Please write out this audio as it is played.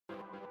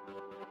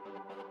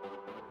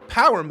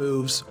Power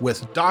Moves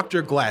with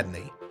Dr.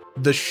 Gladney,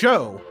 the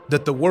show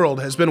that the world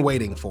has been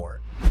waiting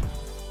for.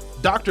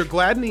 Dr.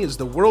 Gladney is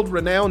the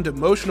world-renowned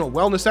emotional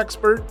wellness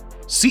expert,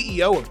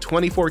 CEO of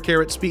 24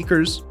 Karat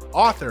Speakers,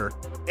 author,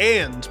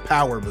 and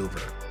power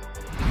mover.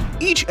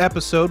 Each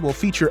episode will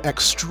feature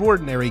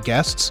extraordinary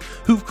guests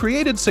who've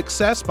created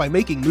success by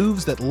making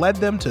moves that led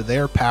them to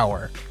their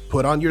power.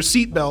 Put on your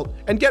seatbelt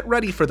and get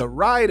ready for the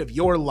ride of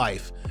your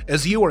life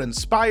as you are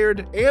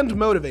inspired and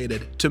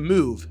motivated to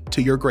move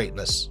to your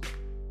greatness.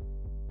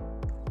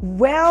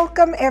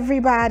 Welcome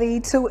everybody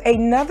to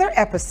another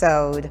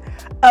episode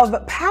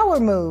of Power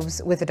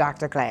Moves with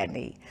Dr.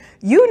 Gladney.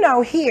 You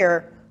know,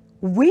 here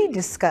we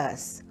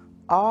discuss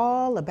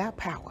all about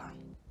power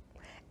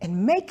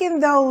and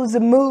making those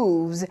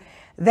moves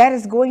that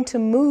is going to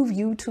move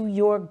you to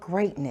your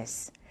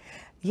greatness.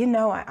 You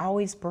know, I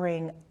always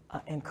bring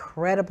an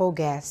incredible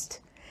guest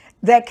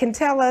that can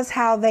tell us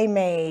how they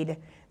made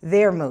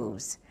their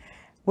moves.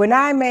 When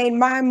I made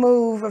my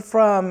move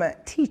from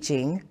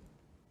teaching,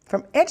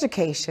 from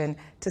education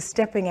to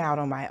stepping out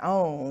on my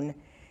own,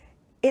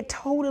 it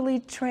totally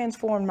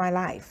transformed my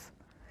life.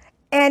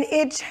 And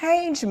it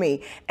changed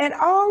me. And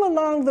all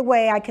along the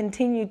way, I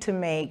continued to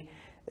make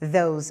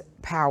those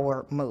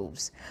power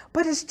moves.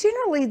 But it's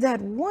generally that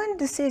one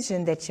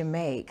decision that you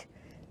make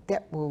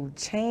that will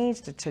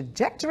change the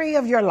trajectory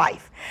of your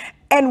life.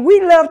 And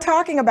we love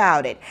talking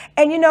about it.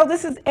 And you know,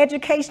 this is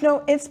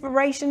educational,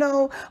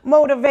 inspirational,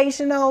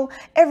 motivational,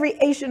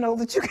 every-ational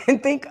that you can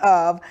think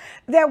of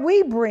that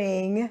we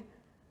bring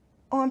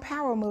on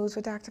Power Moves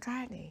with Dr.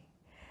 Gladney.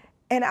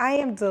 And I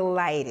am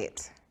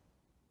delighted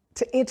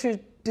to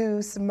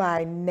introduce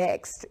my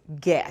next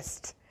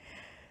guest.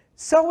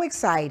 So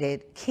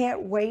excited,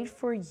 can't wait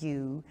for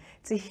you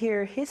to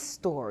hear his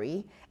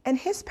story and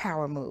his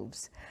power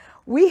moves.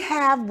 We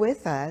have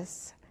with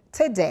us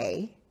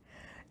today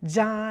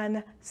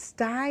John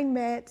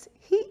Steinmetz.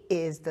 He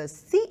is the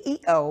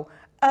CEO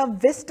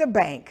of Vista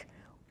Bank.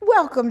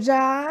 Welcome,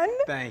 John.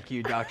 Thank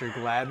you, Dr.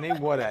 Gladney.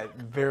 What a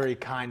very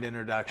kind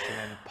introduction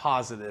and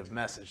positive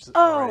message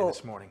already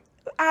this morning.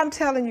 I'm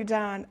telling you,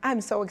 John,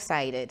 I'm so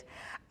excited.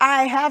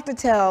 I have to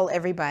tell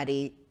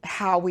everybody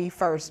how we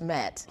first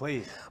met.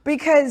 Please.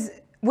 Because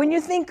when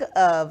you think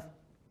of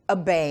a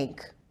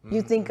bank,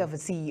 you think of a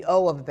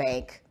CEO of a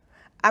bank.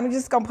 I'm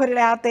just going to put it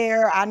out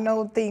there. I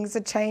know things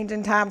are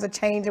changing, times are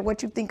changing.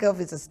 What you think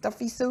of is a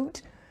stuffy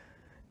suit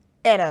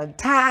and a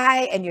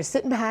tie, and you're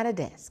sitting behind a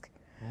desk.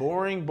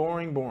 Boring,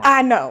 boring, boring.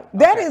 I know.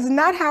 That is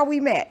not how we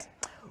met.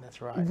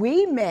 That's right.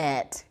 We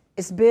met,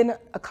 it's been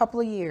a couple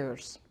of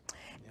years.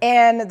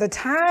 And the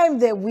time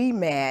that we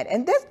met,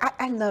 and this,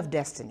 I love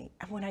destiny.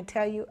 When I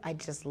tell you, I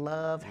just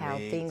love how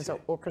things are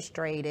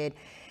orchestrated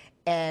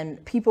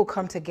and people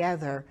come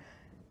together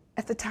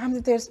at the time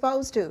that they're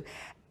supposed to.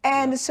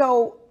 And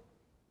so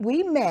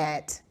we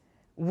met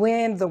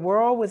when the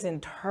world was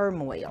in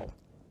turmoil.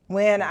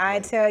 When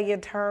I tell you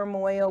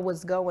turmoil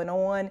was going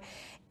on,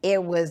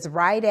 it was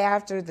right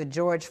after the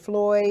George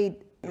Floyd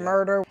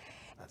murder.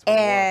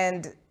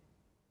 And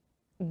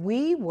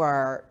we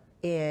were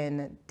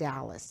in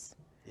Dallas.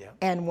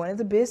 And one of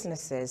the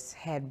businesses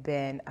had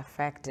been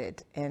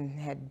affected and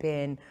had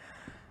been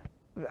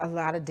a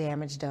lot of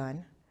damage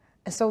done.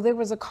 And so there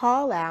was a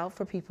call out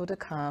for people to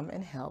come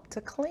and help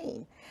to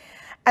clean.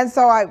 And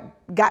so I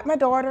got my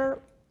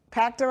daughter,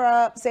 packed her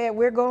up, said,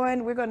 we're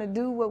going to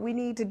do what we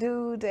need to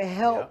do to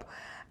help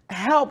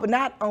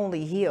not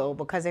only heal,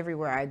 because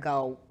everywhere I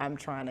go, I'm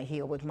trying to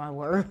heal with my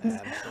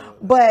words,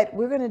 but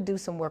we're going to do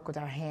some work with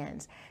our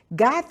hands.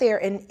 Got there,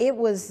 and it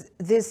was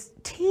this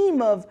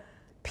team of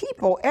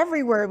people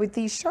everywhere with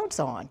these shirts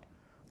on.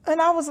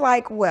 And I was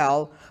like,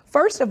 well,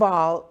 first of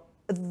all,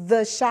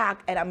 the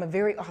shock, and I'm a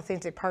very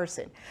authentic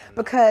person,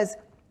 because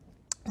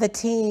the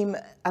team,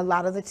 a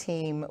lot of the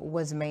team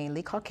was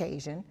mainly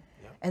Caucasian,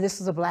 and this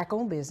was a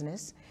Black-owned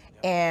business,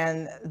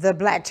 and the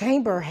Black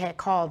Chamber had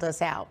called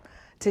us out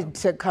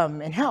to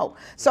come and help.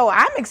 So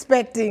I'm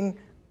expecting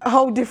a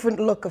whole different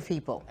look of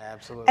people.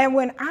 Absolutely. And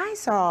when I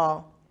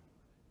saw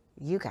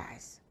you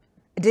guys,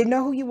 didn't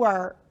know who you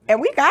were,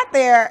 and we got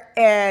there,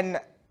 and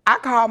I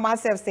called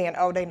myself saying,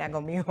 oh, they're not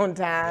gonna be on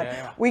time.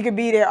 We could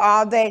be there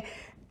all day.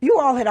 You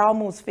all had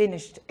almost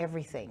finished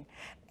everything.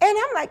 And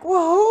I'm like,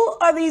 well, who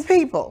are these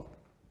people?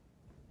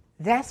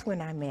 That's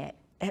when I met,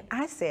 and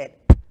I said,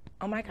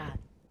 oh my God,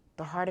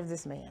 the heart of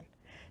this man.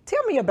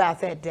 Tell me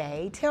about that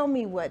day. Tell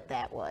me what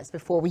that was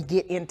before we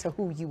get into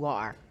who you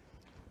are.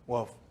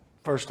 Well,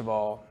 first of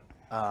all,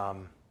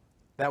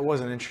 that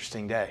was an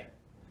interesting day.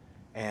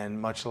 And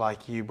much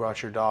like you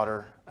brought your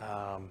daughter,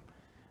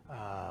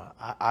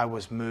 I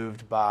was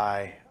moved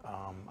by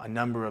a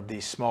number of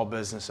these small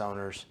business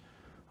owners,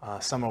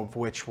 some of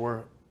which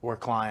were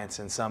clients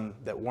and some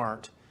that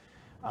weren't.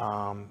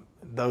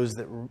 Those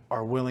that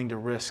are willing to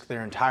risk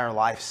their entire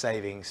life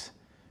savings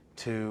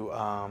to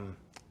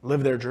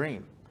live their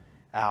dream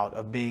out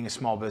of being a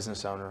small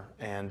business owner.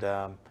 And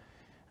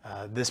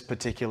this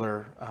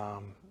particular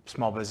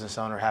small business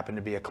owner happened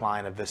to be a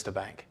client of Vista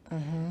Bank.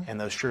 And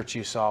those shirts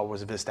you saw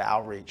was Vista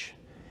Outreach.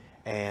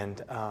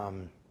 And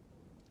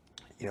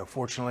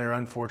fortunately or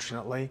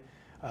unfortunately,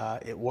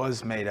 it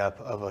was made up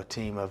of a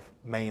team of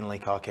mainly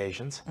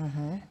Caucasians.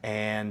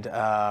 And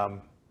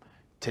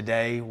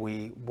today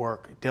we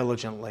work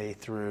diligently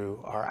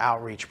through our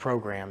outreach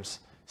programs,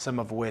 some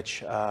of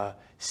which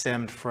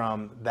stemmed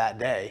from that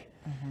day.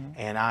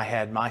 And I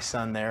had my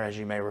son there, as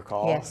you may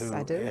recall, Yes, who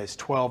I do. is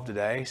 12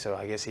 today. So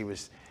I guess he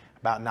was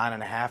about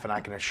 9.5, and I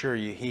can assure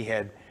you he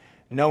had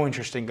no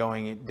interest in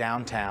going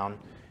downtown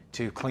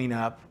to clean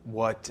up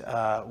what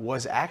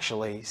was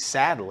actually,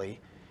 sadly,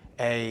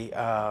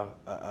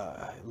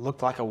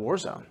 looked like a war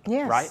zone.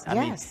 Yes, right? I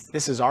mean, yes.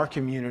 this is our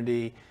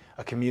community,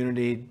 a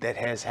community that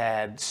has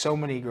had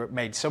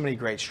made so many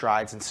great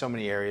strides in so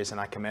many areas, and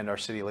I commend our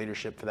city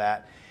leadership for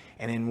that.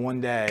 And in one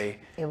day,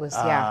 It was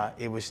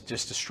it was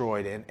just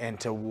destroyed. And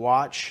to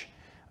watch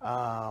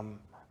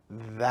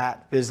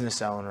that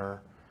business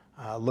owner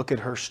look at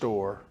her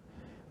store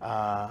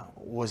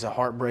was a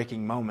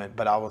heartbreaking moment.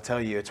 But I will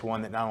tell you, it's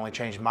one that not only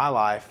changed my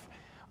life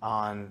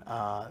on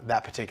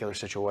that particular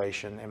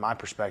situation in my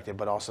perspective,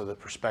 but also the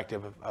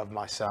perspective of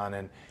my son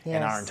and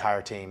our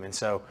entire team. And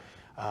so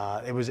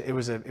it was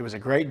a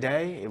great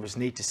day. It was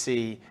neat to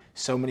see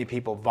so many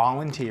people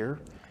volunteer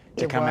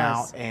to come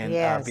out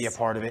and be a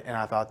part of it. And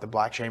I thought the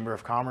Black Chamber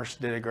of Commerce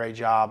did a great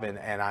job,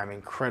 and I'm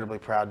incredibly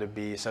proud to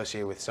be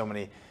associated with so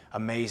many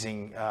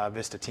amazing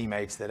Vista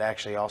teammates that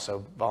actually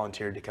also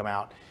volunteered to come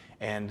out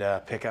and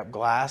pick up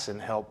glass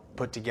and help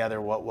put together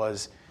what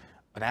was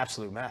an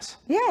absolute mess.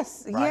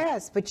 Yes, Right?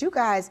 yes, but you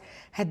guys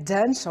had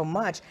done so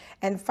much,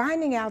 and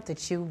finding out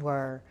that you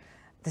were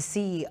the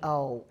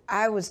CEO,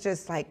 I was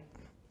just like,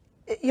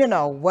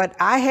 what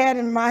I had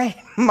in my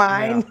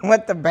mind,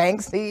 what the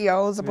bank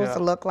CEO is supposed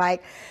to look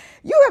like.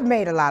 You have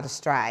made a lot of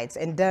strides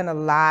and done a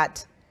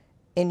lot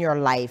in your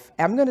life.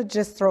 I'm going to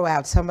just throw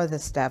out some of the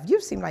stuff. You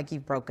seem like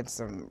you've broken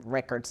some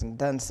records and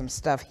done some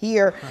stuff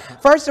here.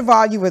 First of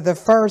all, you were the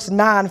first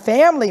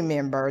non-family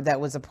member that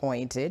was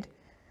appointed.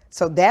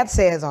 So that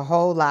says a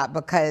whole lot,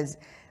 because,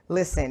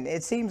 listen,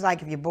 it seems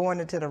like if you're born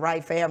into the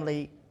right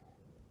family,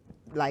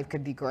 life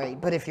could be great.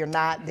 But if you're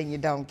not, then you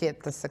don't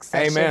get the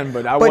succession. Amen.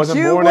 But I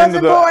wasn't born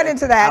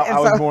into that. I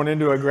was born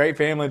into a great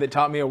family that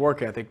taught me a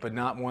work ethic, but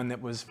not one that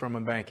was from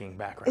a banking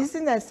background.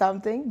 Isn't that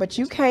something? But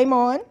you came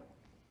on,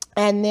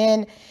 and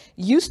then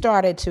you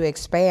started to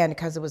expand,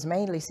 because it was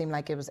mainly seemed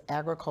like it was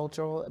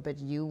agricultural, but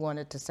you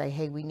wanted to say,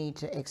 hey, we need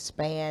to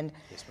expand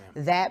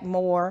that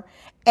more.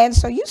 And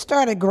so you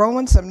started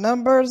growing some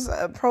numbers,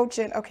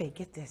 approaching, okay,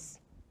 get this,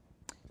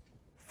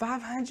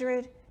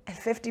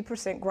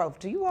 550% growth.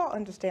 Do you all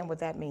understand what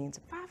that means?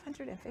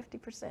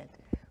 550%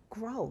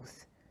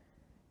 growth,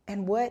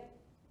 and what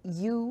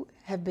you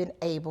have been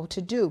able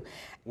to do.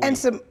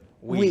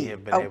 We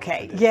have been able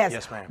to do. Yes.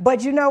 Yes, ma'am.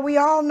 But we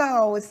all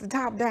know it's the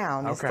top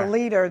down. It's the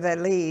leader that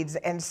leads.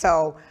 And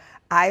so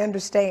I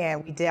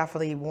understand we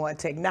definitely want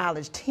to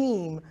acknowledge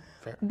team,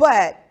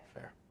 but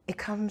it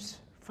comes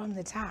from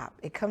the top.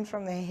 It comes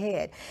from the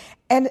head.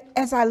 And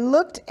as I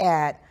looked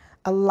at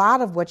a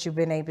lot of what you've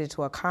been able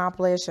to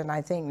accomplish, and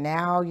I think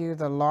now you're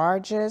the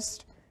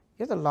largest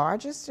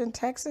in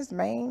Texas,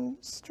 Main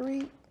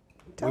Street.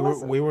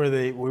 We were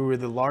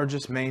the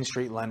largest Main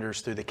Street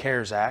lenders through the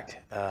CARES Act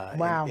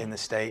in the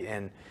state.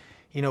 And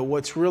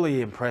what's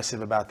really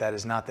impressive about that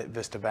is not that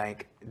Vista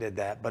Bank did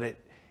that, but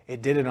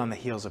it did it on the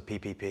heels of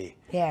PPP.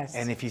 Yes.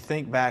 And if you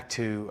think back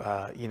to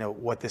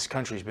what this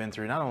country's been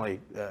through, not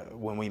only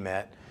when we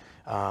met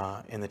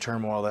in the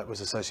turmoil that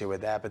was associated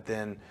with that, but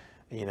then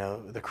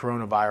the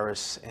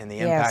coronavirus and the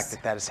impact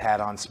that has had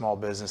on small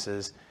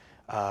businesses.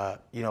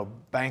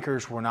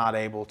 Bankers were not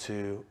able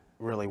to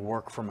really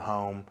work from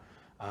home.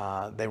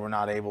 They were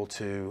not able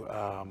to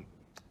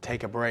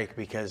take a break,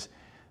 because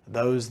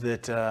those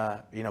that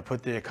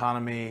put the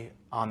economy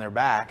on their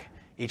back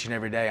each and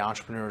every day,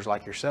 entrepreneurs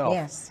like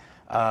yourself,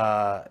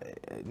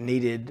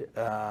 needed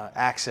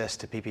access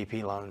to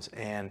PPP loans.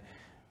 And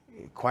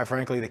quite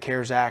frankly, the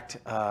CARES Act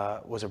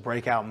was a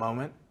breakout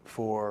moment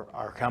for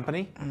our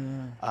company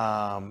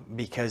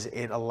because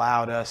it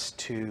allowed us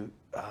to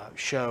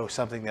show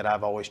something that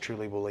I've always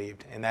truly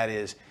believed, and that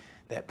is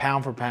that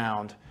pound for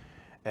pound,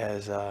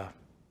 as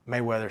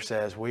Mayweather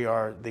says, we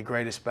are the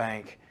greatest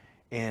bank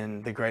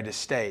in the greatest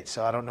state.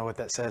 So I don't know what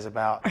that says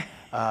about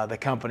the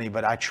company,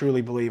 but I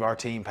truly believe our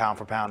team, pound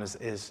for pound,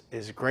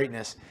 is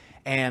greatness.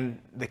 And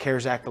the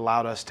CARES Act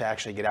allowed us to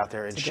actually get out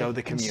there and show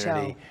the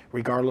community,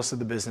 regardless of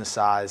the business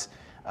size,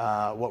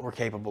 what we're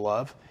capable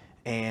of.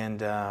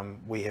 And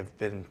we have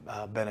been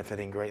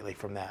benefiting greatly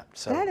from that.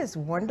 So that is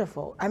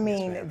wonderful. I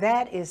mean,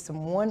 that is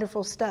some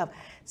wonderful stuff.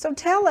 So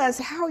tell us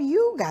how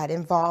you got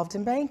involved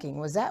in banking.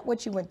 Was that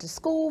what you went to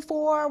school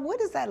for? What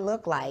does that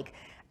look like?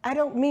 I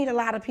don't meet a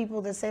lot of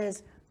people that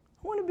says,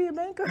 I want to be a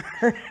banker.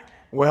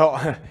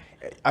 Well,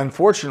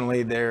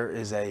 unfortunately, there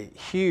is a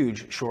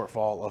huge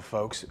shortfall of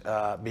folks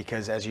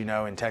because, as you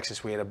know, in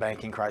Texas, we had a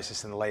banking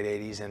crisis in the late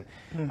 80s, and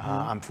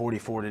I'm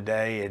 44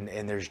 today,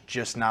 and there's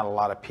just not a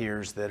lot of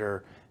peers that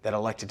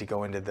elected to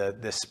go into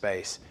this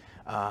space.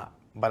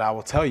 But I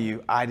will tell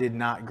you, I did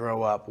not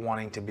grow up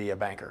wanting to be a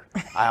banker.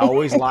 I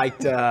always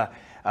liked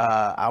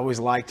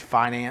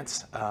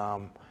finance.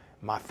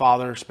 My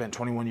father spent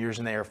 21 years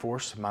in the Air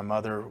Force. My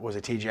mother was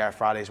a TGI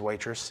Fridays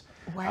waitress.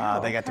 Wow.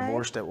 They got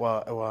divorced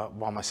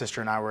while my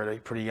sister and I were at a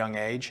pretty young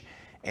age.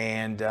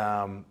 And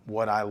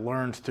what I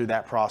learned through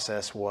that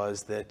process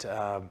was that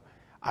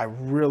I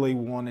really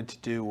wanted to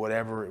do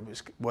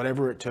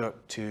whatever it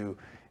took to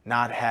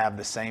not have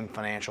the same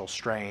financial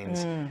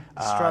strains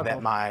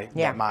that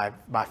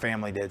my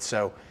family did.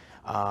 So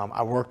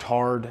I worked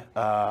hard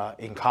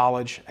in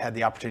college, had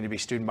the opportunity to be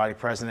student body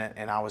president,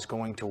 and I was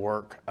going to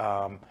work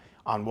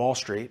on Wall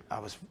Street. I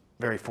was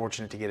very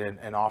fortunate to get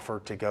an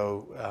offer to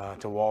go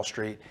to Wall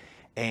Street,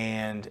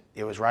 and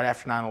it was right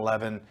after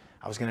 9/11.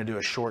 I was going to do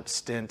a short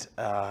stint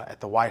at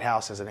the White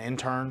House as an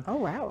intern. Oh,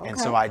 wow. Okay. And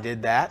so I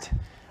did that.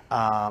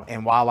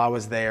 And while I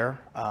was there,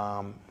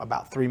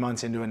 about 3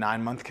 months into a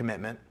 9-month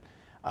commitment,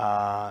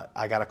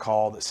 I got a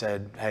call that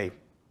said, hey,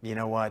 you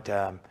know what?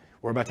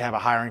 We're about to have a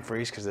hiring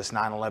freeze because this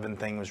 9/11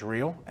 thing was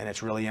real, and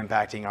it's really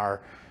impacting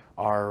our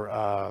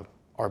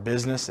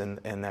business and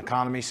the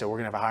economy. So we're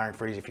going to have a hiring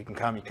freeze. If you can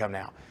come, you come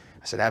now.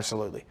 I said,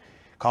 absolutely.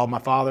 Called my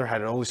father,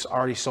 had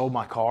already sold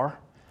my car,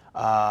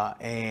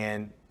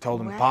 and told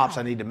him, Pops,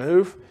 I need to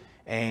move.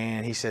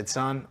 And he said,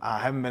 son, I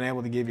haven't been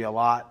able to give you a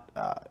lot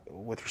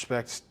with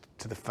respect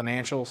to the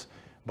financials,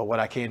 but what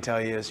I can tell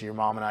you is your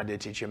mom and I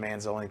did teach you a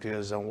man's only to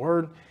his own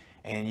word,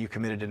 and you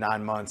committed to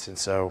 9 months. And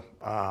so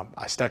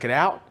I stuck it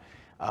out,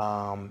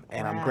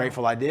 and I'm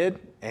grateful I did.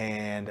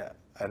 And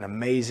an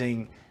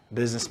amazing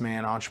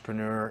businessman,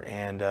 entrepreneur,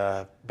 and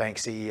bank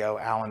CEO,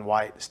 Alan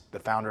White, the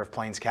founder of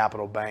Plains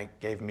Capital Bank,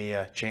 gave me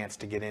a chance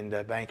to get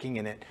into banking,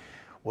 and it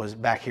was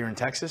back here in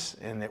Texas,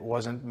 and it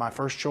wasn't my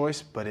first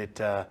choice, but it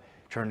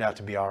turned out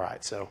to be all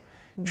right. So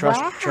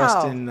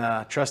trust in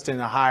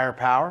a higher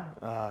power,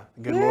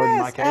 good Lord in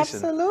my case.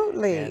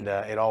 Absolutely. And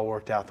it all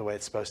worked out the way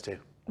it's supposed to.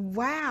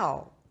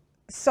 Wow.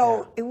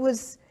 So it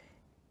was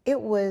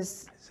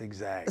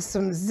zigzag.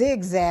 Some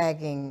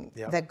zigzagging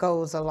that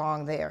goes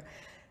along there.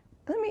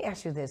 Let me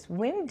ask you this.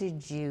 When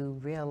did you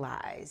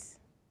realize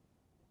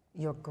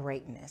your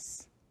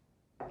greatness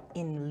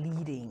in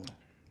leading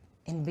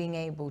and being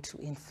able to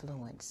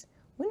influence?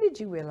 When did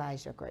you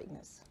realize your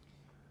greatness?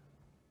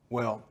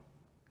 Well,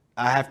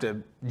 I have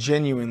to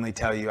genuinely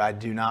tell you, I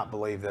do not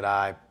believe that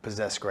I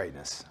possess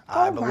greatness.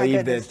 I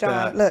believe that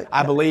John,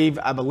 I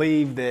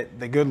believe that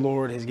the good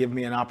Lord has given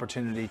me an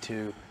opportunity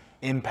to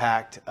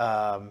impact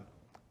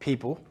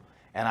people,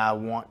 and I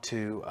want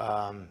to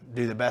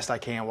do the best I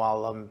can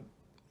while I'm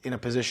in a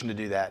position to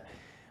do that.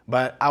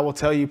 But I will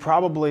tell you,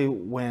 probably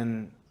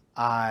when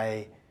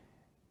I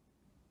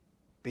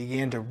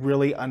began to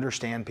really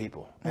understand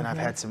people, and I've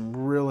had some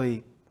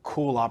really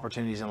cool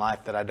opportunities in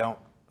life that I don't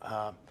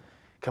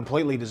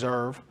completely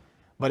deserve,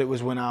 but it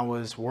was when I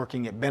was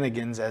working at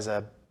Bennigan's as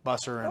a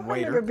busser and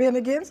waiter. Remember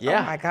Bennigan's?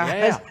 Yeah. Oh my gosh.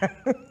 Yeah.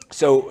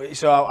 So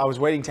I was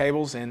waiting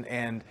tables,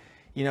 and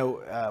you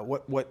know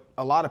what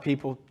a lot of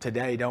people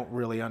today don't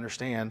really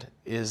understand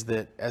is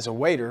that as a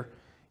waiter,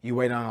 you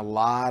wait on a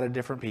lot of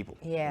different people.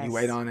 Yes. You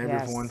wait on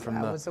everyone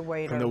from the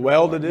the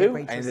well-to-do,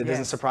 and it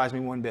doesn't surprise me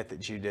one bit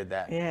that you did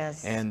that.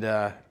 Yes. And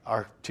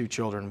our 2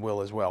 children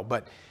will as well.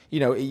 But you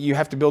know, you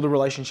have to build a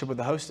relationship with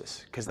the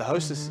hostess, because the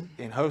hostess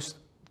and host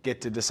get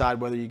to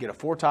decide whether you get a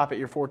 4-top at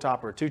your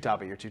 4-top or a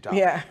 2-top at your 2-top.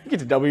 Yeah. You get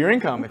to double your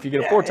income if you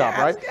get a 4-top,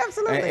 right?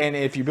 Absolutely. And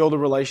if you build a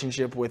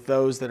relationship with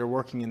those that are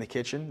working in the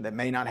kitchen that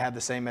may not have the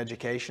same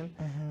education,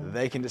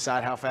 they can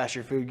decide how fast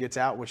your food gets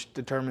out, which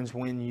determines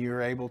when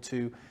you're able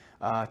to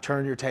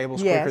turn your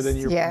tables quicker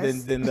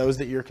than those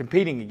that you're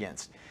competing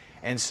against.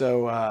 And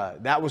so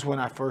that was when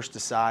I first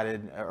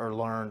decided or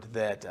learned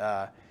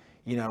that,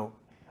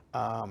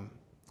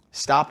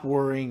 stop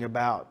worrying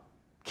about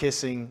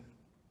kissing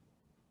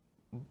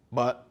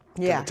butt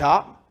to the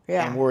top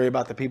and worry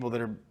about the people that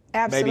are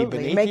maybe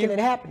beneath making you, it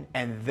happen.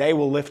 and they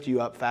will lift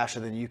you up faster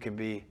than you can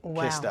be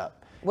kissed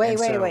up.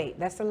 Wait.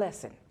 That's a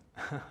lesson.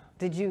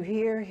 Did you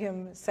hear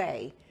him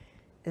say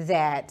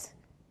that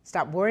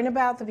stop worrying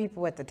about the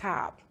people at the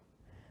top,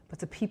 but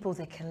the people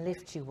that can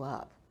lift you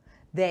up,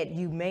 that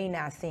you may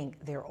not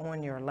think they're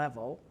on your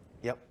level.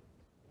 Yep.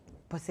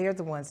 But they're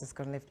the ones that's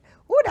going to lift.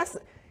 Ooh,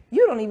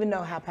 you don't even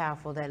know how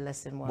powerful that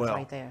lesson was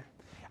right there.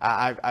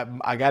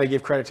 I got to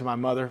give credit to my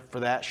mother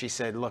for that. She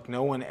said, look,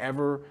 no one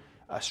ever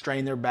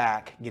strained their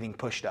back getting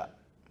pushed up.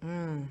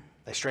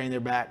 They strain their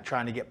back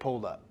trying to get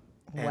pulled up.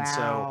 And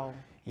so,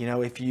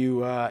 if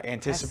you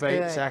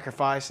anticipate,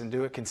 sacrifice, and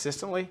do it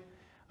consistently,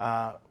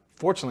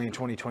 fortunately in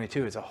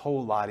 2022, it's a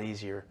whole lot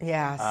easier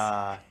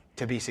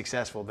to be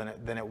successful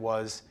than it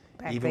was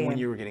back even then, when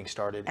you were getting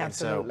started.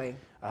 Absolutely.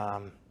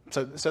 And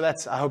so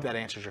that's, I hope that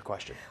answers your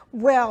question.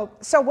 Well,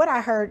 so what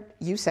I heard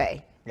you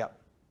say,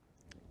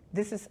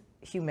 this is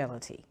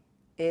humility.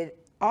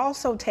 It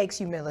also takes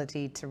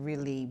humility to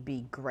really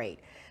be great.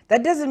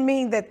 That doesn't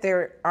mean that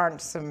there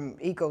aren't some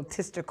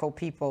egotistical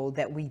people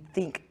that we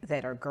think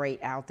that are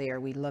great out there.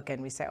 We look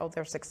and we say, oh,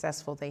 they're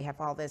successful, they have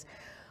all this.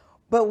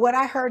 But what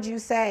I heard you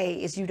say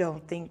is you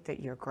don't think that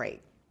you're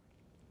great.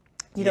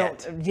 You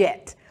don't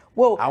yet.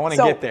 Well, I want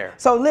to get there.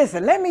 So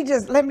listen, let me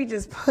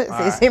just put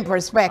this in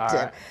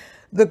perspective.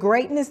 The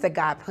greatness that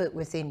God put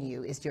within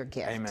you is your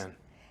gift. Amen.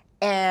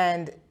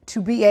 And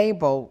to be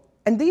able,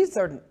 and these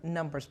are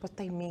numbers, but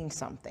they mean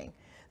something.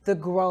 The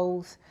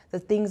growth, the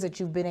things that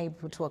you've been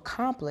able to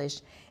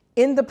accomplish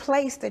in the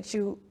place that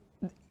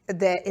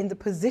in the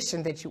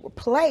position that you were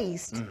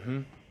placed,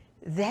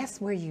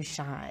 that's where you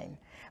shine.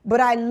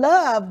 But I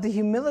love the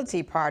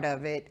humility part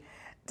of it,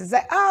 to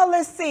say, oh,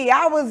 let's see,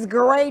 I was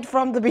great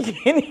from the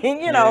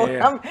beginning,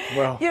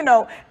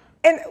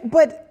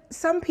 but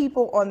some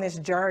people on this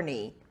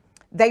journey,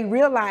 they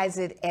realize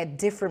it at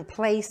different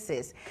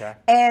places. Okay.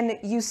 And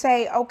you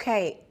say,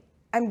 okay,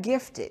 I'm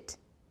gifted.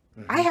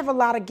 I have a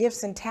lot of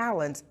gifts and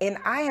talents, and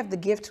I have the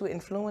gift to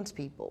influence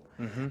people.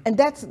 And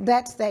that's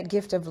that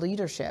gift of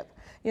leadership.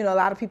 You know, a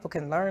lot of people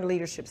can learn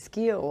leadership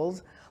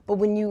skills, but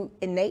when you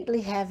innately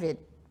have it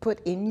put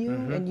in you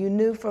and you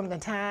knew from the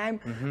time,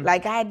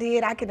 like I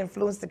did, I could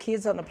influence the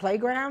kids on the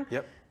playground.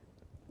 Yep.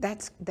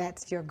 That's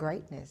your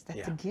greatness.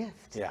 That's a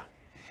gift. Yeah.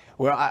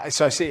 Well,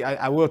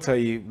 I will tell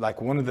you,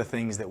 like, one of the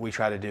things that we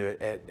try to do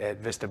at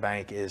Vista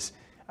Bank is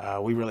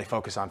we really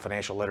focus on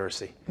financial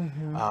literacy.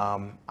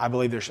 I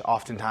believe there's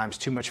oftentimes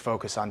too much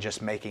focus on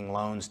just making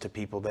loans to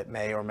people that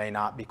may or may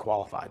not be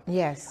qualified.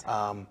 Yes.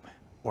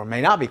 Or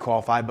may not be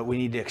qualified, but we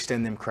need to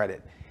extend them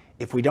credit.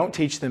 If we don't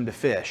teach them to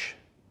fish,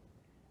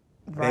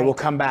 they will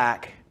come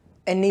back.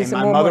 And need some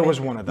my more mother money. was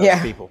one of those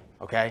people,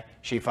 okay?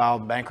 She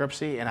filed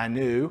bankruptcy, and I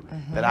knew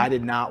that I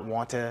did not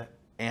want to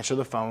answer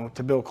the phone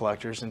to bill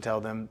collectors and tell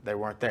them they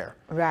weren't there.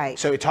 Right.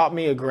 So it taught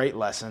me a great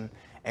lesson.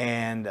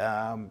 And,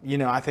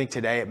 I think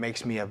today it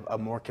makes me a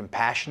more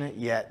compassionate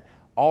yet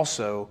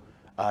also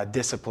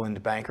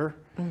disciplined banker,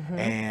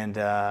 and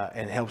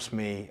helps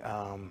me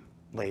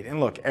lead.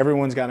 And look,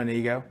 everyone's got an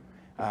ego.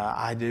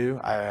 I do.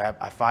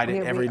 I fight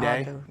it every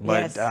day.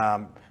 But,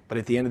 but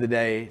at the end of the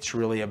day, it's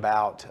really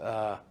about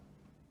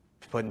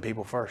putting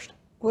people first.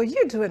 Well,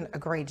 you're doing a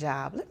great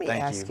job. Let me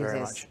ask you very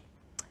this. much.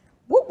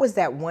 What was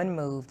that one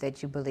move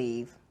that you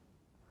believe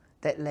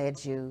that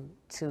led you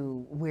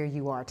to where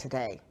you are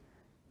today?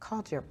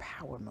 Called your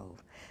power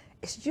move.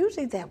 It's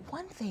usually that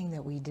one thing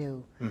that we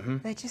do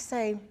that you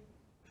say,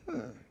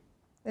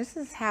 this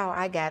is how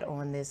I got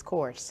on this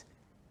course.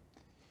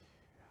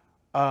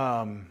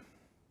 When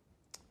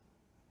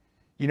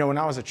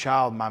I was a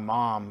child, my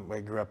mom,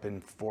 we grew up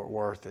in Fort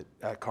Worth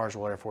at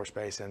Carswell Air Force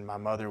Base, and my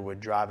mother would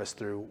drive us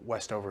through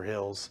Westover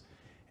Hills,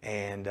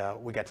 and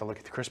we got to look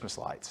at the Christmas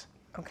lights.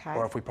 Okay.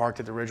 Or if we parked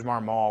at the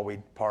Ridgemar Mall,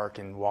 we'd park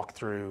and walk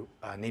through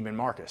Neiman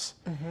Marcus.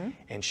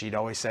 And she'd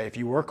always say, if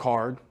you work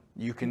hard,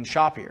 you can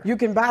shop here. You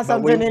can buy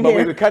something in here. But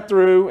we would cut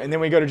through, and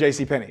then we go to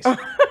JCPenney's,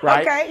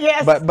 right? Okay,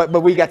 yes.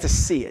 But we got to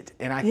see it,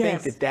 and I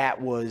think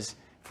that was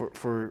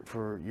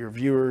for your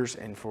viewers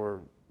and for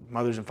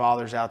mothers and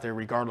fathers out there,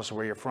 regardless of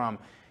where you're from.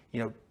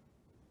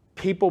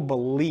 People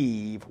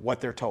believe what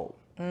they're told.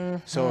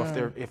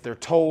 So if they're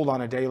told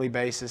on a daily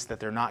basis that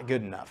they're not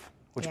good enough,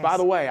 which by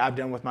the way I've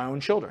done with my own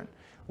children,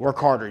 work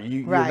harder.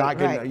 You're not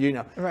good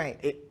enough.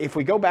 Right. If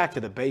we go back to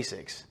the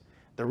basics.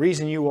 The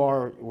reason you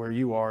are where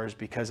you are is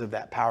because of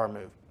that power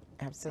move.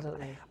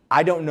 Absolutely.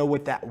 I don't know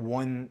what that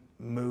one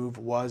move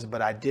was,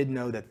 but I do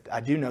know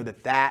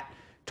that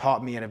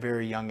taught me at a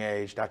very young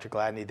age, Dr.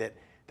 Gladney,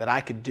 that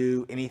I could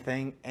do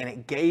anything, and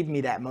it gave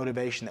me that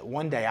motivation that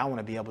one day I want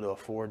to be able to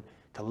afford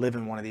to live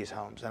in one of these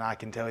homes. And I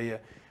can tell you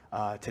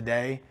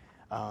today,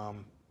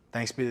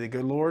 thanks be to the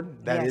good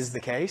Lord, that is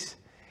the case.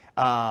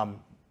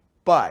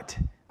 But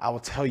I will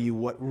tell you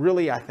what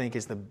really I think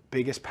is the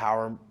biggest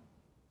power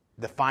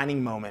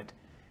defining moment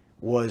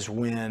was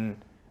when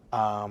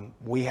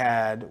we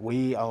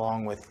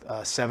along with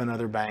 7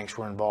 other banks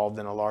were involved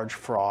in a large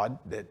fraud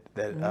that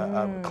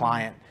a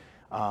client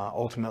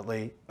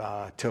ultimately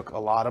took a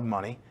lot of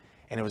money,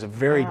 and it was a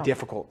very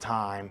difficult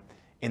time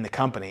in the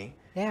company.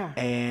 Yeah.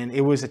 And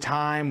it was a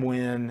time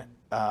when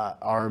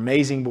our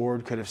amazing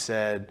board could have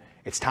said,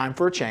 it's time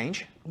for a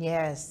change.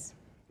 Yes.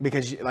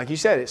 Because like you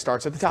said, it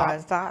starts at the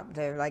top.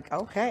 They're like,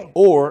 okay.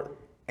 Or,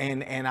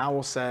 and I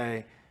will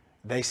say,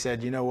 they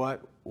said, you know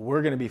what,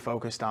 we're going to be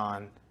focused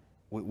on,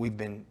 we've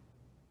been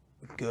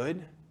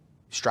good,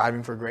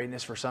 striving for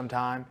greatness for some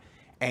time.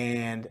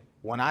 And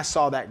when I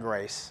saw that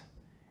grace,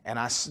 and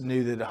I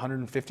knew that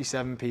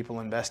 157 people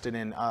invested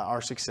in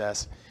our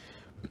success,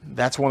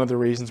 that's one of the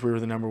reasons we were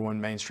the #1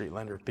 Main Street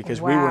lender,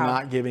 because we were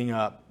not giving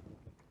up.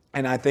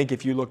 And I think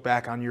if you look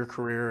back on your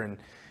career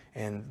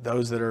and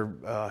those that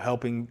are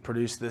helping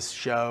produce this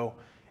show,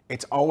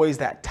 it's always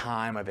that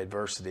time of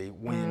adversity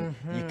when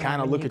you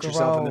kind of look at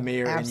yourself in the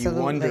mirror and you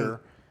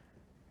wonder,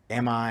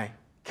 am I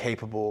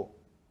capable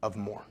of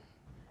more?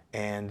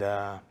 And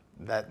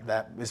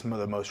that is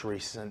the most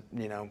recent,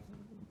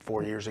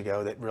 4 years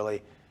ago, that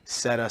really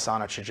set us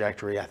on a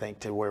trajectory, I think,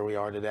 to where we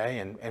are today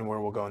and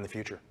where we'll go in the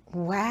future.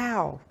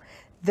 Wow,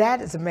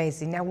 that is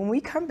amazing. Now, when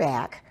we come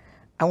back,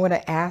 I want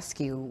to ask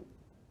you,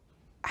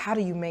 how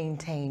do you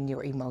maintain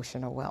your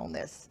emotional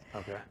wellness?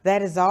 Okay.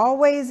 That is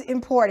always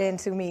important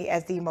to me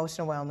as the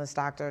emotional wellness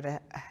doctor to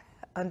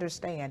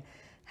understand.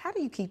 How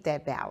do you keep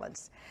that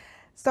balance?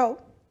 So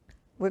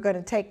we're going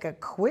to take a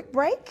quick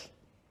break,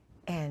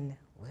 and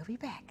we'll be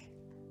back.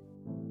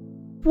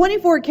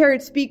 24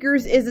 Karat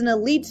Speakers is an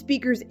elite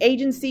speakers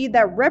agency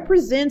that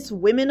represents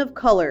women of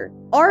color.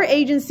 Our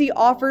agency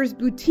offers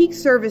boutique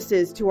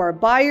services to our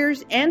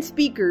buyers and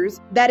speakers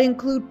that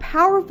include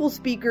powerful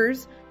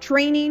speakers,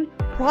 training,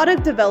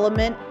 product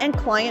development, and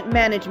client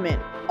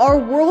management. Our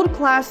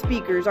world-class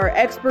speakers are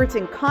experts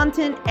in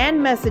content and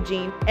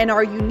messaging and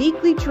are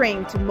uniquely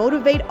trained to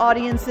motivate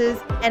audiences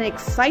and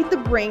excite the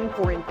brain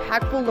for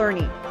impactful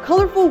learning.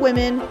 Colorful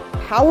women,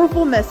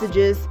 powerful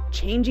messages,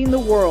 changing the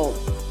world.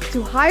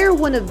 To hire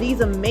one of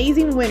these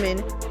amazing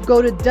women, go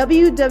to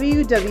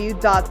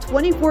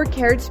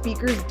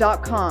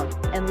www.24caratspeakers.com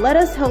and let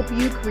us help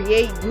you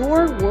create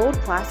your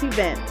world-class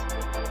event.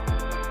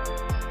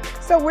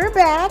 So we're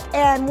back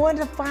and want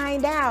to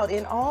find out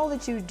in all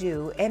that you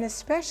do, and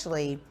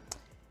especially,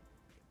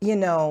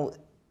 75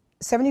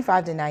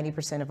 to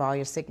 90% of all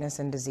your sickness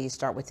and disease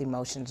start with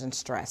emotions and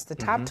stress. The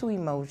top two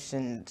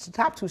emotions, the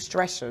top two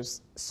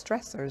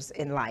stressors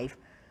in life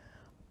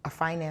are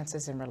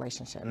finances and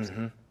relationships.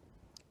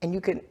 And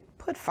you can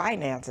put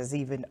finances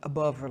even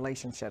above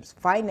relationships.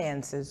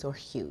 Finances are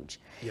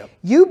huge.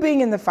 You being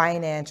in the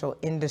financial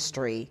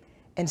industry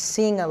and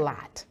seeing a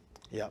lot.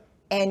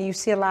 And you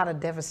see a lot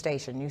of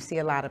devastation. You see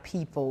a lot of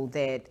people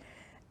that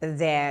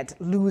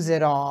lose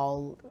it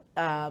all,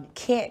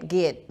 can't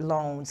get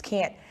loans,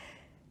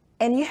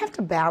 and you have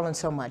to balance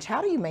so much. How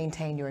do you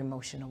maintain your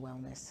emotional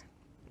wellness?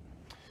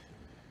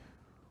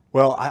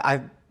 Well,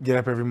 I get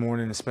up every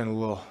morning and spend a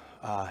little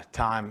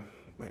time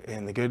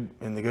in the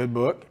good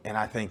book, and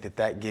I think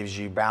that gives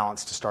you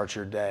balance to start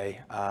your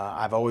day.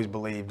 I've always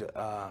believed,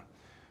 the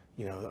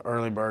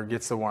early bird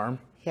gets the worm,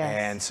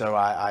 and so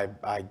I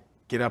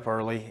get up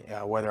early,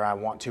 whether I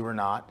want to or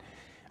not.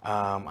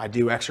 I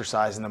do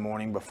exercise in the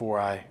morning before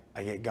I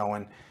get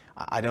going.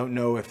 I don't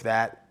know if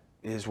that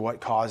is what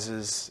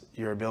causes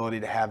your ability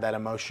to have that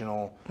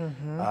emotional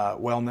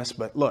wellness.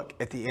 But look,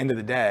 at the end of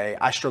the day,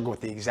 I struggle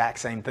with the exact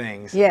same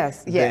things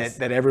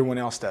that everyone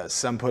else does.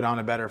 Some put on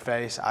a better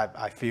face.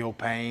 I feel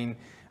pain.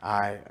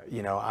 I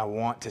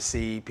want to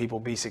see people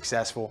be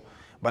successful.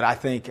 But I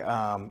think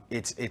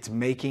it's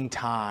making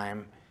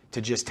time to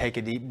just take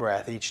a deep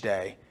breath each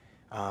day.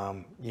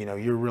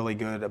 You're really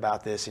good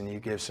about this, and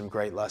you give some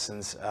great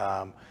lessons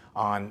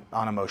on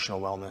emotional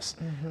wellness.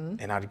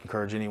 And I'd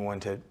encourage anyone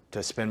to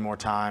spend more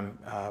time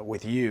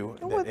with you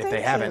if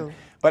they haven't.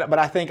 But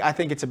I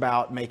think it's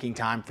about making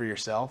time for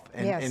yourself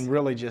and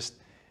really just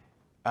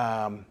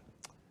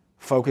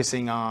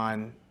focusing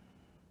on,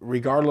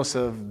 regardless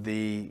of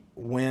the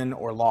win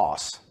or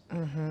loss,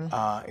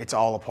 it's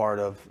all a part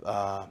of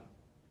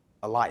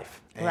a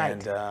life.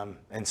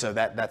 And so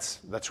that's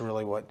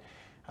really what.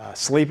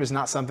 Sleep is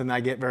not something I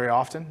get very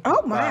often.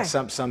 Oh my!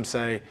 Some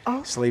say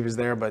sleep is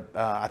there, but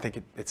I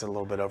think it's a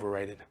little bit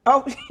overrated.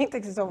 Oh, he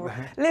thinks it's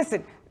overrated.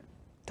 Listen,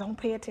 don't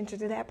pay attention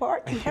to that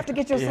part. You have to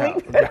get your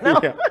sleep.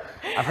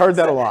 I've heard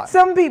that a lot.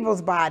 Some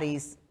people's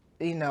bodies,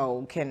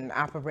 can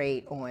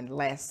operate on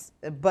less,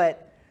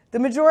 but the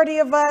majority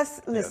of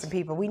us, listen,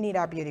 people, we need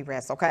our beauty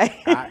rest.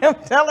 Okay, I'm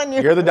telling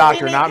you. You're the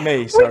doctor, not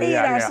me. So we need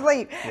our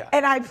sleep,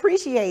 and I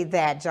appreciate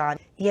that, John.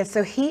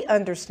 So he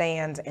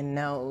understands and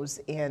knows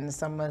in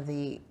some of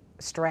the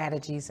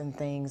strategies and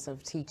things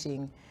of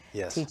teaching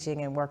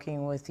and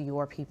working with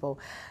your people.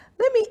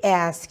 Let me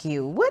ask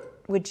you, what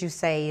would you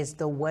say is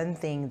the one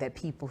thing that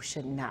people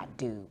should not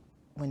do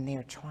when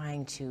they're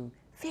trying to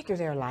figure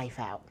their life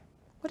out?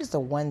 What is the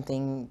one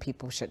thing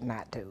people should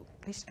not do?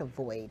 They should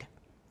avoid.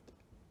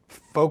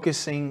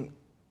 Focusing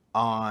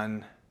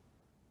on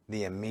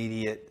the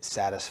immediate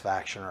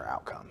satisfaction or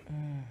outcome.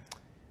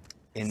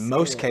 In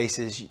most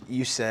cases,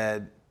 you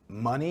said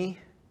money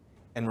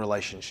and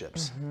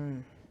relationships.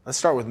 Let's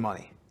start with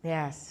money.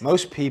 Yes.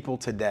 Most people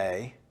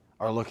today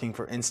are looking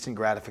for instant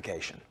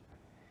gratification.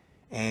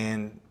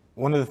 And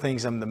one of the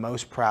things I'm the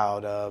most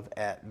proud of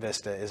at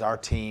Vista is our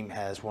team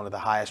has one of the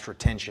highest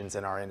retentions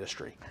in our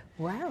industry.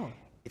 Wow.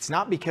 It's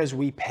not because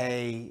we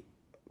pay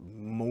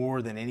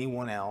more than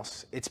anyone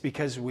else. It's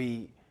because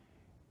we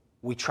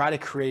try to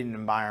create an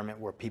environment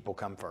where people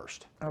come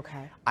first.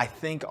 Okay. I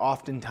think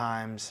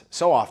oftentimes,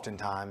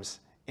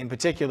 in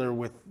particular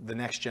with the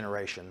next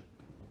generation,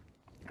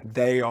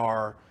 they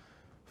are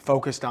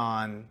focused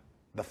on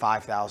the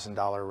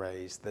 $5,000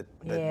 raise, the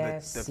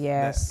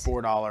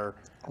 $4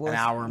 an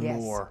hour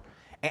more.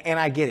 And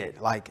I get it.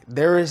 Like,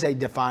 there is a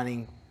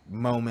defining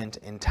moment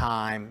in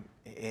time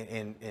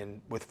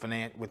with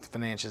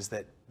finances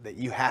that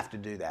you have to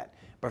do that.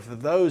 But for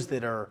those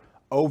that are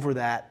over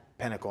that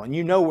pinnacle, and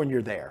when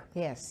you're there,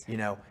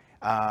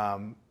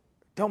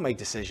 don't make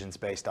decisions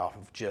based off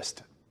of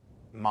just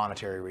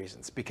monetary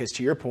reasons. Because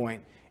to your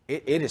point,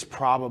 it is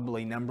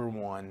probably number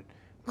one,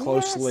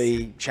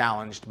 closely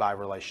challenged by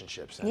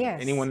relationships. And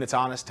anyone that's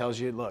honest tells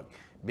you, look,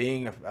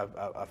 being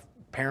a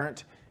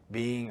parent,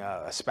 being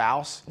a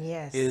spouse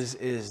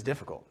is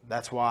difficult.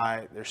 That's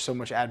why there's so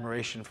much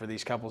admiration for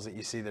these couples that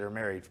you see that are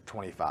married for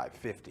 25,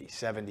 50,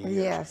 70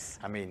 years.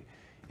 I mean,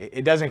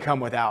 it doesn't come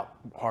without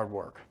hard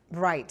work.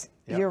 Right.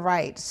 You're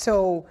right.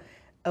 So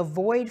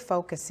avoid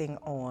focusing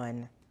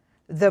on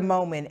the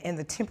moment and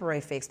the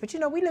temporary fix. But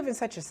we live in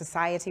such a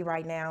society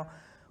right now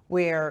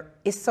where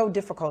it's so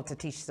difficult to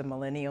teach the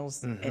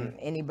millennials and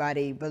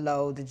anybody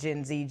below the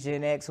Gen Z,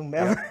 Gen X,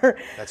 whomever.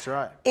 That's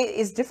right. It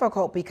is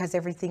difficult because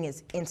everything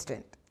is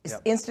instant. It's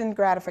instant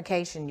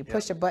gratification. You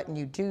push a button,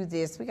 you do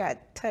this. We got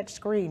touch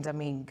screens. I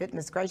mean,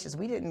 goodness gracious,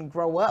 we didn't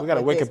grow up. We got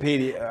a with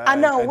Wikipedia, this. I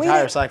know,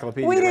 entire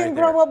encyclopedia. We didn't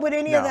right grow up with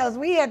any of those.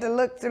 We had to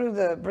look through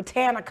the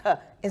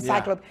Britannica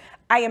encyclopedia.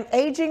 I am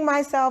aging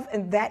myself,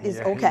 and that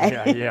is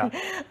okay.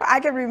 I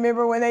can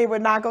remember when they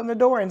would knock on the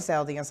door and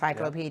sell the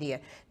encyclopedia.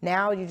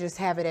 Now you just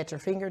have it at your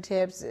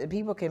fingertips.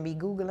 People can be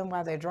Googling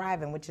while they're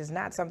driving, which is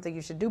not something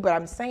you should do. But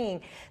I'm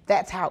saying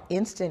that's how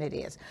instant it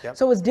is.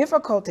 So it's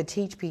difficult to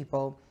teach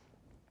people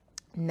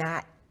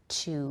not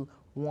to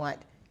want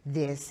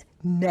this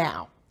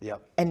now,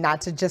 and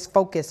not to just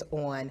focus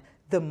on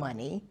the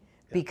money,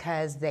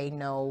 because they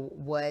know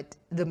what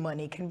the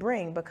money can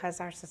bring, because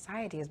our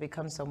society has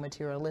become so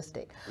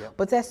materialistic.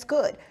 But that's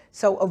good.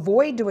 So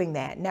avoid doing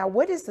that. Now,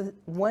 what is the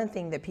one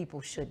thing that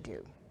people should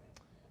do?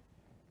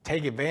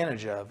 Take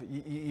advantage of.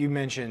 You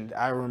mentioned,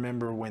 I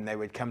remember when they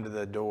would come to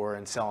the door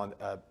and sell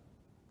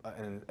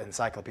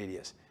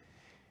encyclopedias.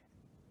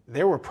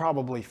 There were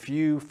probably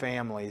few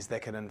families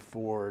that could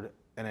afford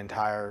an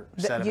entire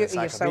set of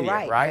encyclopedias,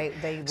 so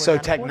right? So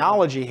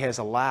technology has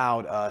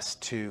allowed us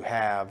to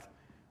have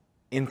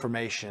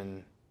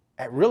information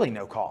at really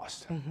no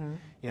cost.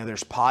 You know,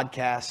 there's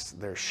podcasts,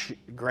 there's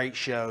great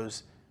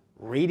shows.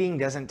 Reading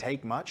doesn't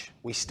take much.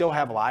 We still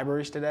have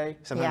libraries today.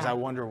 Sometimes I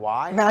wonder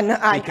why.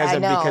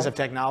 Because of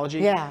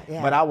technology.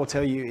 But I will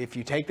tell you, if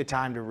you take the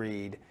time to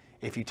read,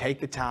 if you take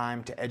the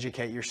time to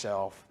educate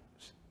yourself,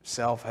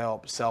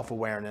 self-help,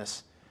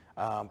 self-awareness,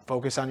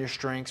 focus on your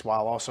strengths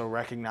while also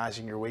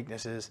recognizing your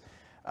weaknesses.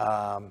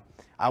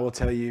 I will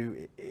tell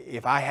you,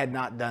 if I had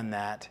not done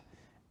that,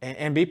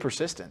 and be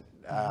persistent,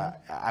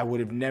 I would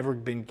have never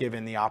been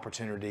given the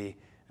opportunity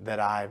that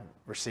I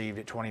received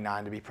at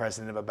 29 to be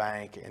president of a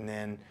bank, and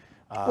then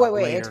wait,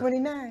 later, at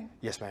 29?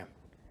 Yes, ma'am.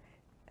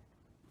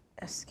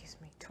 Excuse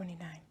me,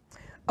 29.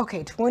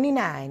 Okay,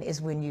 29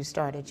 is when you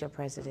started your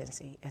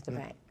presidency at the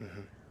bank.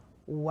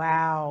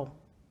 Wow.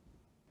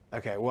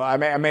 Okay, well,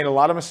 I made a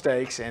lot of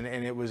mistakes, and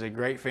it was a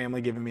great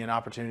family giving me an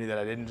opportunity that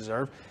I didn't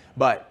deserve.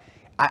 But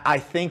I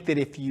think that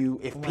if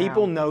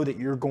people know that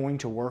you're going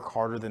to work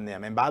harder than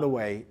them, and by the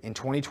way, in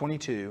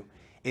 2022,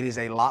 it is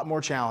a lot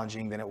more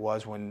challenging than it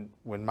was when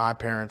my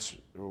parents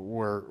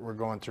were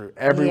going through.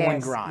 Everyone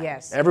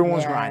grinds.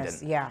 Everyone's grinding.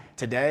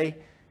 Today,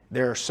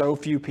 there are so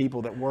few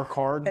people that work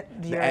hard.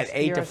 At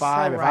 8 to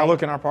 5, if I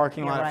look in our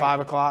parking lot at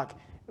 5 o'clock,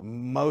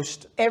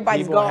 most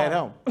everybody's people gone. head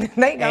home.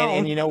 They gone.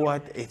 And you know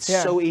what? It's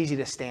so easy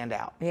to stand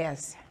out.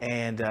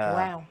 And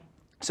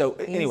so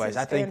anyways,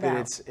 I think that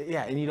it's,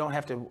 and you don't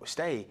have to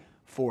stay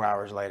 4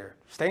 hours later.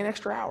 Stay an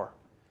extra hour.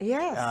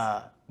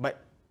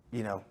 But,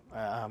 you know,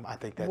 I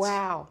think that's...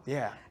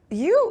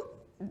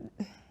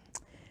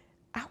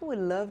 I would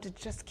love to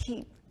just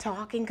keep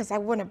talking, because I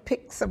want to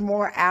pick some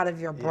more out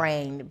of your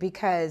brain,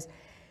 because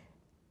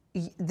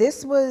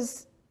this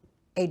was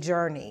a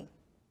journey.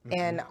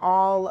 And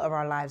all of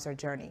our lives are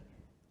journey,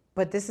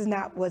 but this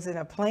wasn't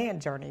a planned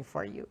journey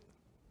for you.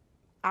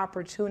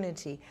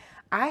 Opportunity.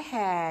 I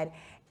had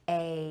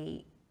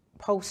a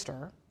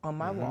poster on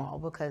my wall,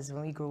 because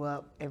when we grew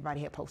up,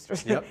 everybody had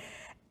posters.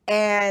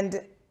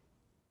 And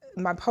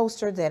my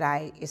poster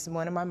it's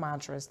one of my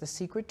mantras: the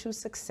secret to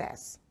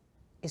success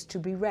is to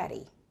be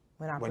ready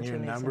when opportunity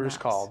When your number is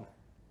called.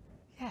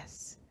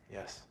 Yes.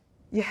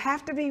 You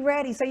have to be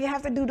ready, so you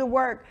have to do the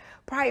work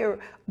prior.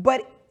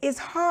 But it's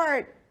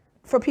hard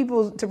for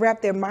people to wrap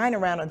their mind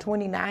around a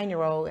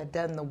 29-year-old that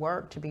done the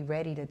work to be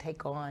ready to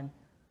take on,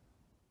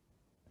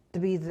 to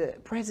be the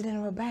president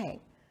of a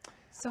bank.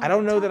 So I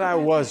don't know that I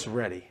was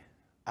ready.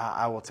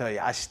 I will tell you,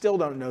 I still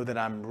don't know that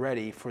I'm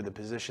ready for the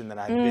position that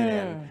I've been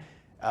in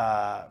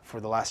for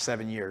the last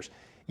 7 years.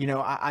 You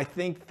know, I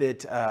think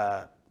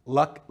that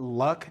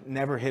luck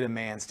never hit a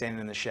man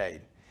standing in the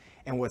shade.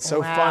 And what's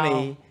so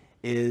funny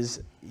is,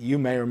 you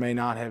may or may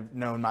not have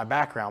known my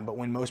background, but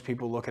when most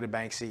people look at a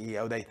bank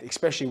CEO,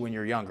 especially when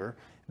you're younger,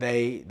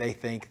 they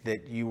think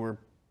that you were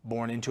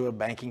born into a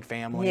banking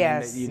family.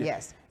 And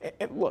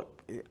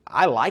look,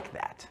 I like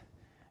that,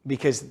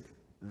 because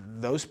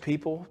those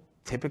people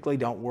typically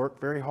don't work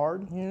very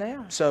hard.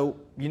 So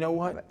you know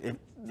what?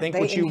 Think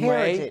what you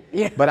may.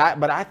 But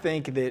I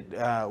think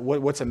that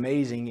what's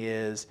amazing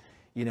is,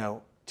 you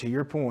know, to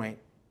your point,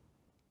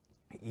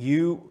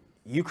 you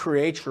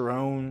create your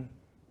own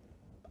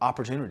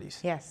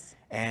opportunities.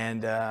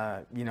 And,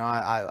 you know,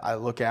 I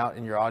look out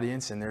in your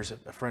audience, and there's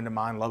a friend of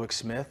mine, Lubbock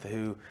Smith,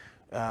 who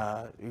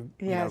you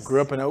know, grew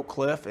up in Oak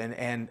Cliff,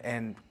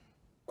 and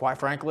quite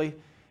frankly,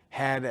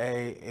 had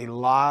a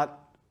lot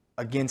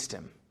against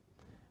him.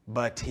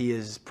 But he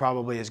is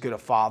probably as good a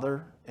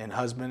father and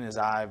husband as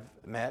I've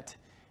met.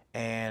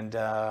 And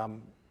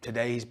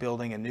today he's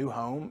building a new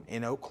home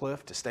in Oak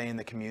Cliff to stay in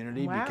the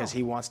community, because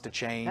he wants to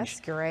change. That's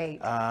great.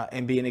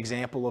 And be an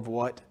example of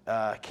what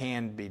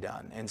can be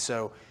done. And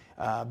so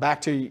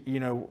back to, you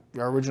know,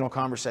 our original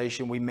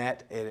conversation, we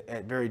met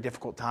at very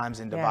difficult times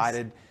and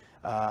divided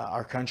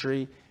our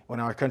country. when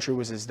our country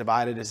was as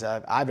divided as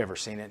I've ever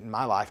seen it in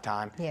my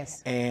lifetime.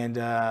 Yes. And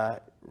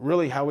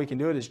really how we can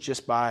do it is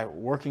just by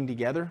working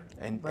together.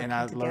 And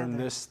I learned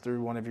this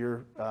through one of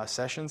your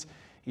sessions,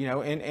 you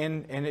know,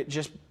 and it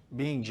just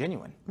being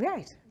genuine.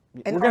 Right.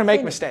 And we're going to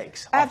make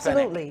mistakes.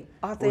 Absolutely.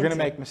 Authentic. We're going to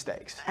make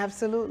mistakes.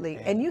 Absolutely.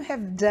 And you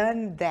have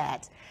done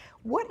that.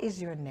 What is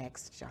your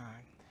next, John?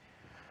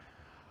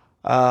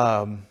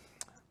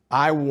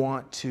 I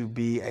want to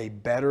be a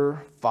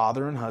better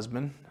father and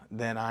husband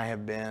than I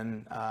have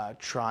been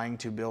trying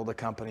to build a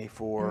company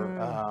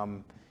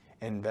for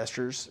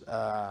investors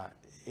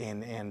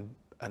and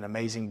an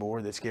amazing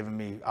board that's given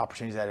me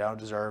opportunities that I don't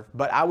deserve.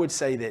 But I would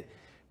say that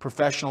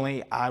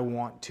professionally, I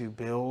want to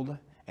build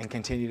and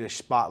continue to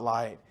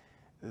spotlight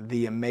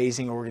the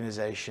amazing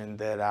organization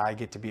that I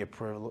get to be a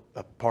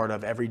part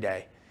of every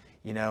day.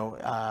 You know,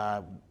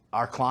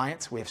 our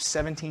clients, we have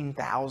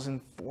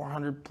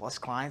 17,400 plus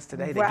clients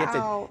today.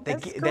 Wow,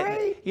 that's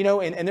great. You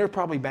know, and there are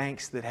probably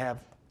banks that have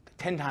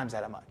 10 times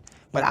that amount.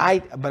 But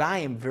I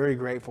am very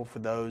grateful for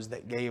those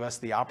that gave us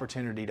the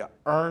opportunity to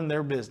earn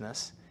their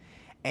business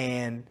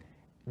and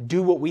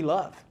do what we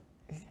love.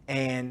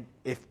 And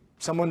if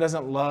someone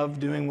doesn't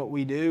love doing what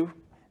we do,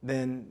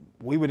 then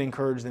we would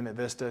encourage them at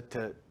Vista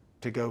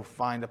to go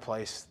find a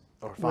place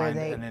or find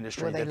an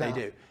industry that they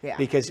do. Yeah.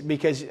 Because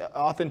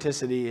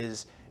authenticity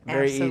is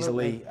very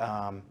easily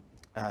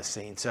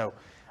seen. So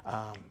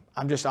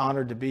I'm just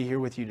honored to be here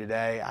with you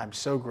today. I'm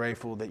so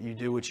grateful that you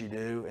do what you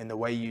do and the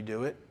way you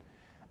do it.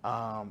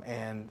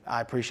 And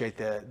I appreciate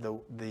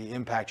the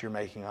impact you're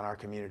making on our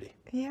community.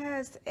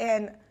 Yes,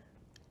 and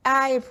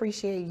I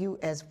appreciate you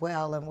as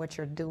well and what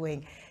you're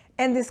doing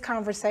and this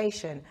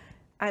conversation.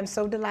 I'm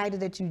so delighted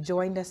that you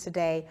joined us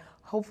today.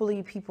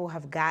 Hopefully people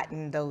have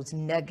gotten those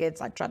nuggets.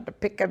 I tried to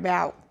pick them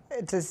out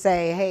to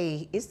say,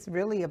 hey, it's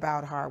really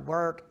about hard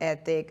work,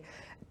 ethic,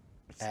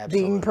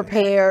 being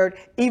prepared,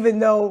 even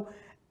though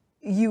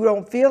you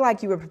don't feel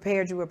like you were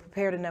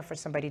prepared enough for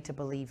somebody to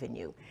believe in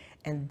you.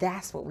 And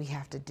that's what we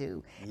have to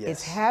do,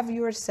 is have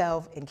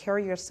yourself and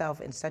carry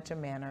yourself in such a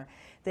manner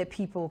that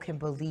people can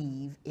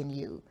believe in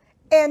you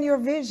and your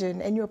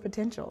vision and your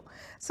potential.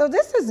 So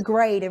this is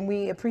great, and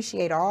we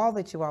appreciate all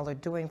that you all are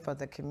doing for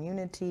the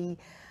community.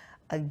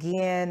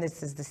 Again,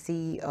 this is the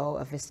CEO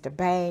of Vista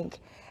Bank,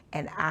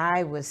 and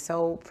I was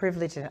so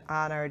privileged and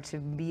honored to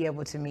be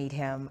able to meet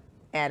him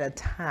at a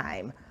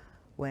time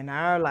when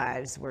our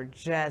lives were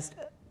just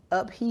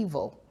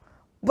upheaval.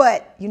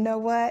 But you know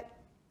what?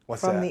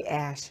 From the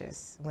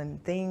ashes, when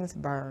things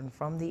burn,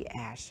 from the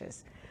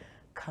ashes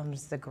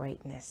comes the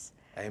greatness.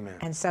 Amen.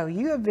 And so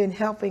you have been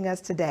helping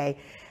us today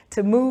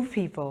to move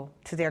people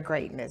to their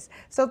greatness.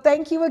 So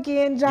thank you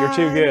again, John. You're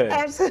too good.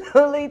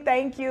 Absolutely,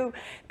 thank you.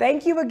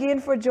 Thank you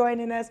again for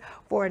joining us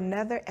for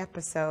another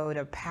episode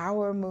of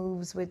Power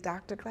Moves with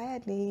Dr.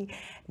 Gladney.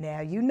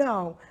 Now, you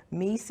know,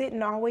 me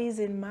sitting always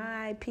in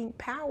my pink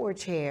power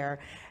chair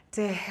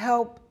to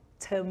help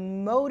to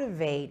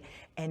motivate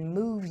and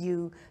move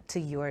you to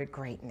your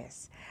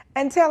greatness.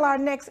 Until our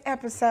next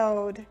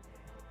episode,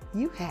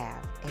 you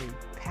have a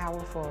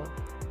powerful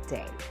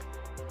day.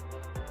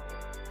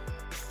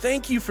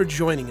 Thank you for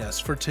joining us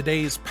for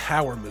today's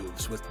Power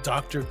Moves with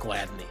Dr.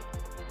 Gladney.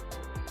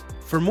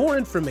 For more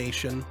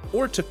information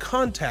or to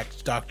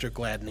contact Dr.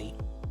 Gladney,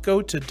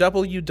 go to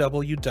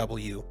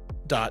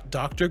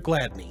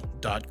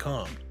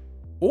www.drgladney.com.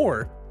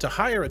 Or to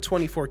hire a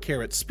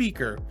 24-karat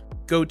speaker,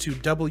 go to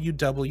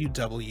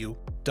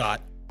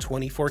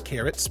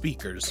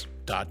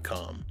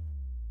www.24caratspeakers.com.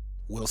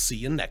 We'll see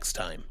you next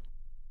time.